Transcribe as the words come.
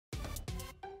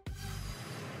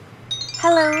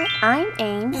Hello, I'm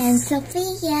Ames. And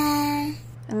Sophia.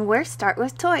 And we're Start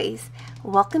With Toys.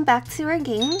 Welcome back to our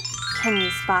game, Can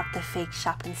You Spot the Fake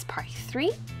Shopkins Part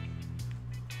 3?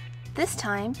 This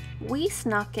time, we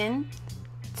snuck in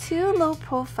 2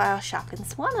 low-profile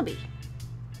Shopkins wannabe.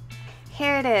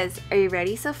 Here it is. Are you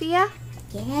ready, Sophia?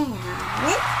 Yeah,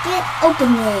 let's get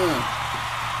opening.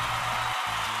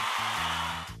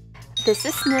 This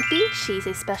is Snippy. She's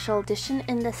a special edition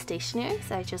in the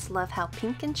stationeries. I just love how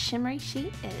pink and shimmery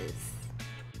she is.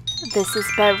 This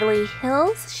is Beverly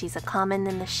Hills. She's a common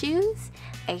in the shoes.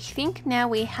 I think now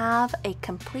we have a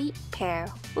complete pair.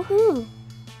 Woohoo!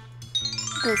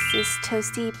 This is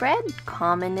Toasty Bread,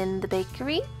 common in the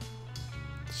bakery.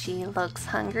 She looks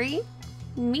hungry.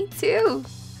 Me too.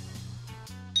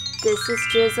 This is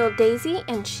Drizzle Daisy,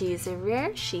 and she's a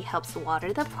rare. She helps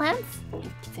water the plants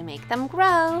to make them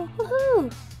grow.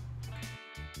 Woohoo!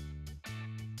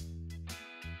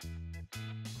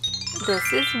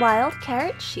 This is Wild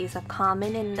Carrot. She's a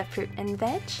common in the fruit and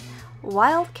veg.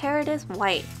 Wild Carrot is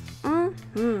white.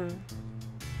 This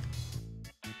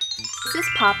is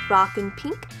Pop Rockin'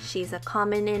 Pink. She's a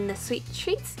common in the sweet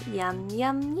treats. Yum,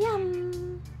 yum,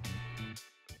 yum.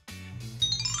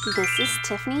 This is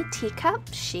Tiffany Teacup.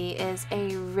 She is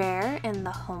a rare in the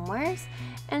homewares,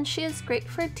 and she is great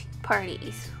for tea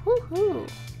parties. Woohoo!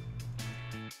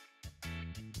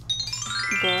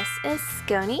 This is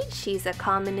Scony. She's a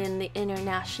common in the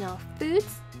international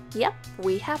foods. Yep,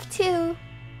 we have 2.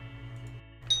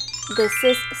 This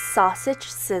is Sausage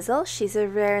Sizzle. She's a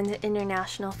rare in the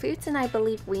international foods, and I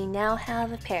believe we now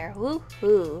have a pair.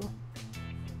 Woohoo!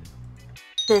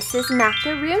 This is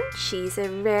Macaroon. She's a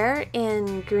rare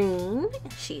in green.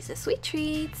 She's a sweet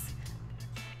treats.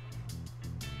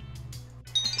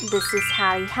 This is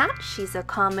Hattie Hat. She's a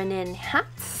common in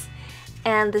hats.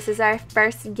 And this is our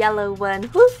first yellow one.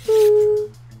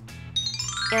 Woohoo!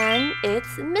 And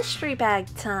it's mystery bag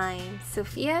time.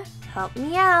 Sophia, help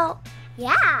me out.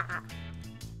 Yeah.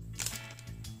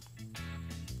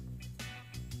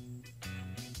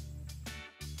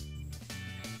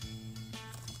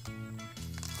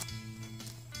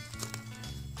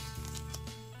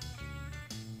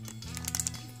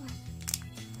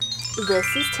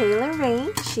 This is Taylor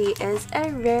Rain. She is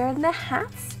a rare in the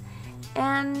hats,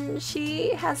 and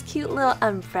she has cute little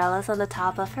umbrellas on the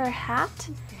top of her hat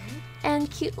and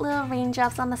cute little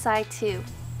raindrops on the side too.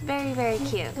 Very, very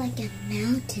cute. It's like a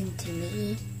mountain to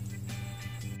me.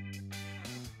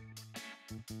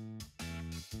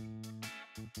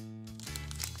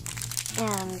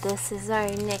 And this is our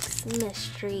next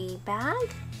mystery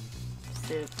bag.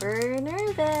 Super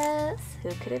nervous. Who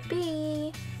could it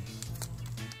be?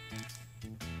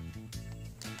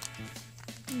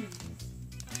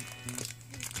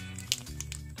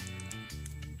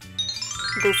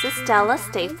 This is Stella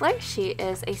Stapler. She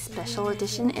is a special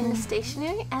edition in the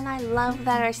stationery, and I love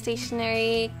that our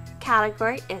stationery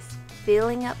category is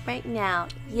filling up right now.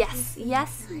 Yes,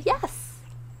 yes, yes!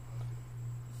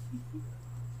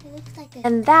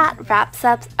 And that wraps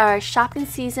up our Shopkins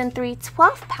Season 3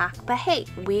 12 pack. But hey,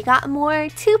 we got more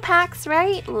 2 packs,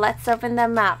 right? Let's open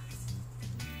them up.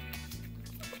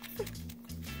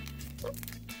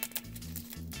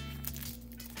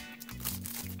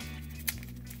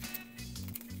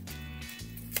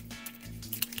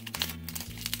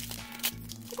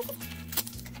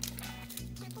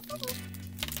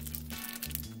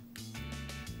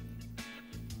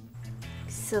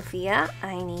 Sophia,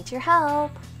 I need your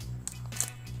help.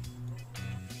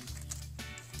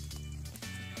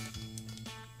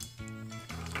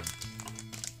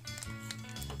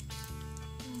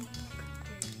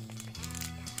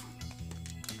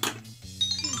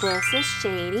 This is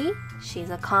Shady. She's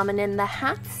a common in the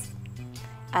hats.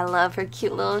 I love her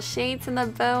cute little shades and the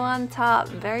bow on top.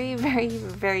 Very, very,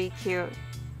 very cute.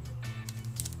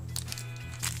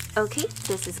 Okay,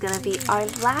 this is gonna be our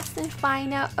last and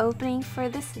final opening for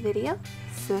this video.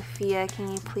 Sophia,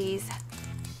 can you please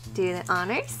do the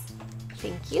honors?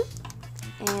 Thank you.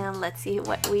 And let's see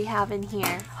what we have in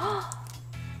here.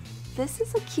 This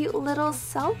is a cute little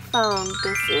cell phone.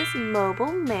 This is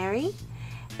Mobile Mary,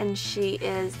 and she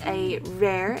is a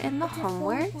rare in the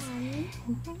homewares.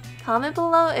 Comment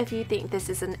below if you think this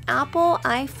is an Apple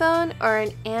iPhone or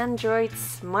an Android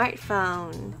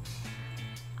smartphone.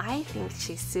 I think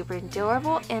she's super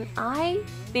adorable, and I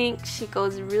think she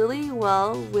goes really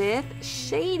well with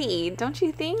Shady. Don't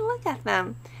you think? Look at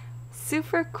them.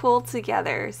 Super cool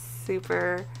together.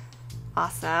 Super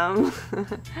awesome.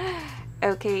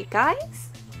 Okay, guys.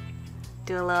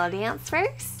 Do a little dance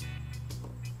first.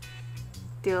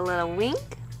 Do a little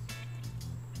wink.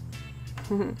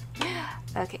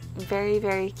 Okay, very,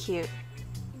 very cute.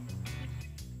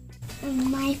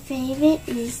 My favorite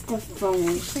is the phone.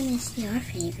 Which one is your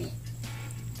favorite?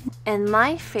 And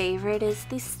my favorite is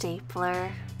the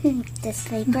stapler. The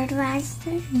sleeper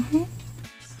blaster?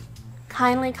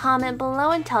 Kindly comment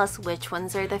below and tell us which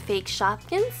ones are the fake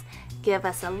Shopkins. Give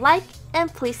us a like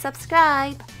and please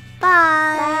subscribe.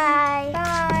 Bye!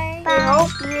 Bye. We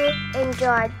hope you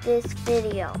enjoyed this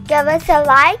video. Give us a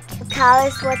like. Tell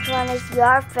us which one is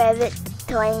your favorite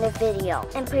toy in the video.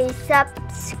 And please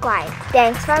subscribe.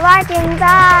 Thanks for watching.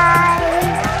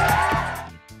 Bye!